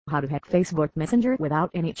How to hack Facebook Messenger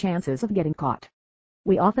without any chances of getting caught.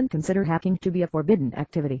 We often consider hacking to be a forbidden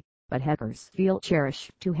activity, but hackers feel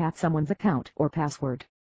cherish to hack someone's account or password.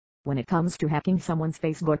 When it comes to hacking someone's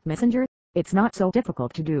Facebook Messenger, it's not so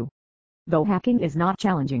difficult to do. Though hacking is not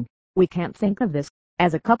challenging, we can't think of this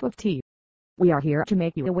as a cup of tea. We are here to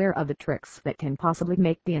make you aware of the tricks that can possibly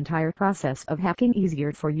make the entire process of hacking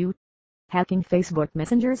easier for you. Hacking Facebook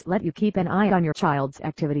Messengers let you keep an eye on your child's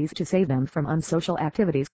activities to save them from unsocial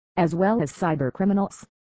activities, as well as cyber criminals.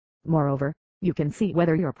 Moreover, you can see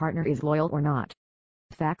whether your partner is loyal or not.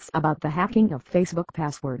 Facts about the hacking of Facebook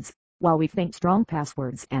passwords. While we think strong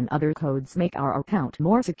passwords and other codes make our account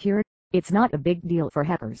more secure, it's not a big deal for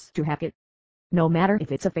hackers to hack it. No matter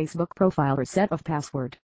if it's a Facebook profile or set of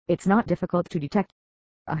password, it's not difficult to detect.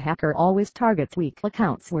 A hacker always targets weak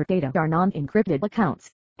accounts where data are non-encrypted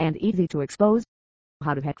accounts, and easy to expose.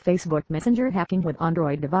 How to hack Facebook Messenger hacking with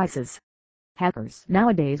Android devices. Hackers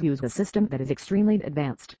nowadays use a system that is extremely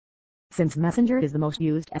advanced. Since Messenger is the most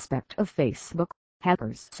used aspect of Facebook,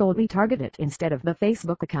 hackers solely target it instead of the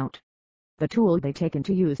Facebook account. The tool they take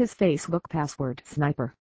into use is Facebook Password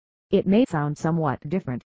Sniper. It may sound somewhat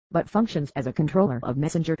different, but functions as a controller of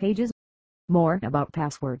Messenger pages. More about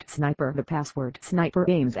Password Sniper. The Password Sniper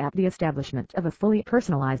aims at the establishment of a fully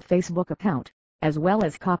personalized Facebook account, as well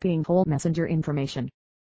as copying whole Messenger information.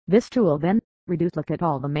 This tool then reduplicates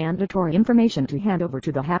all the mandatory information to hand over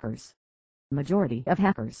to the hackers. Majority of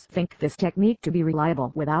hackers think this technique to be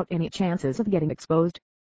reliable without any chances of getting exposed.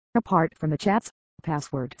 Apart from the chats,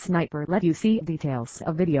 Password Sniper lets you see details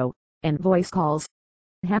of video and voice calls.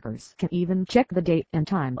 Hackers can even check the date and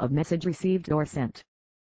time of message received or sent.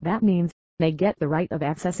 That means they get the right of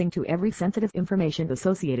accessing to every sensitive information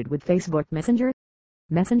associated with Facebook Messenger.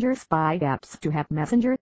 Messenger spy apps. To hack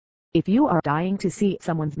Messenger, if you are dying to see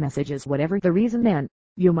someone's messages, whatever the reason, then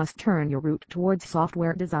you must turn your route towards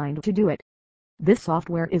software designed to do it. This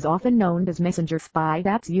software is often known as Messenger spy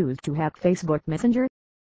apps used to hack Facebook Messenger.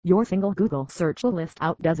 Your single Google search will list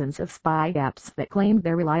out dozens of spy apps that claim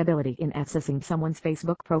their reliability in accessing someone's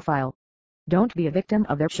Facebook profile. Don't be a victim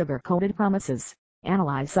of their sugar-coated promises.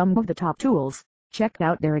 Analyze some of the top tools, check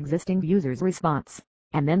out their existing users' response,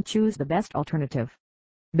 and then choose the best alternative.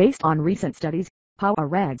 Based on recent studies,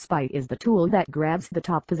 PowerRag Spy is the tool that grabs the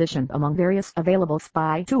top position among various available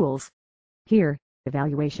spy tools. Here,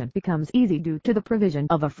 evaluation becomes easy due to the provision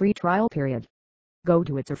of a free trial period. Go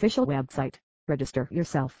to its official website, register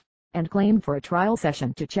yourself, and claim for a trial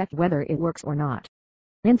session to check whether it works or not.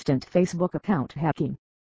 Instant Facebook account hacking.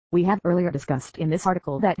 We have earlier discussed in this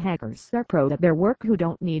article that hackers are pros at their work who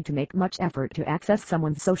don't need to make much effort to access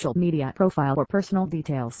someone's social media profile or personal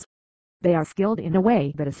details. They are skilled in a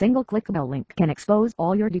way that a single clickable link can expose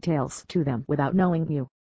all your details to them without knowing you.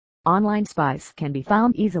 Online spies can be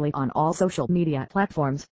found easily on all social media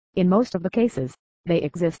platforms. In most of the cases, they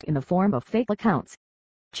exist in the form of fake accounts.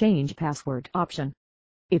 Change password option.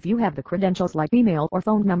 If you have the credentials like email or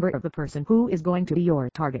phone number of the person who is going to be your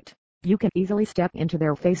target, you can easily step into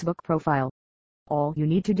their Facebook profile. All you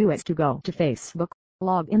need to do is to go to Facebook,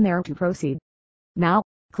 log in there to proceed. Now,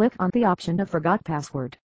 click on the option of Forgot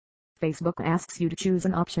Password. Facebook asks you to choose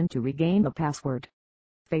an option to regain the password.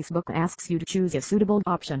 Facebook asks you to choose a suitable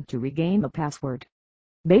option to regain the password.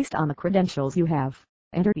 Based on the credentials you have,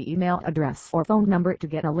 enter the email address or phone number to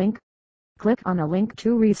get a link. Click on a link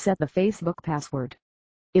to reset the Facebook password.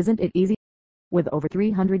 Isn't it easy? With over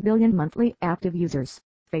 300 billion monthly active users,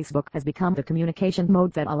 Facebook has become the communication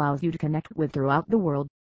mode that allows you to connect with throughout the world.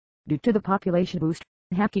 Due to the population boost,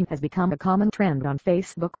 hacking has become a common trend on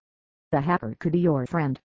Facebook. The hacker could be your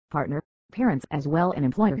friend, partner, parents, as well as an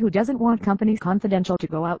employer who doesn't want companies confidential to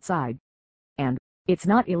go outside. And it's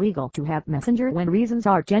not illegal to have Messenger when reasons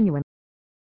are genuine.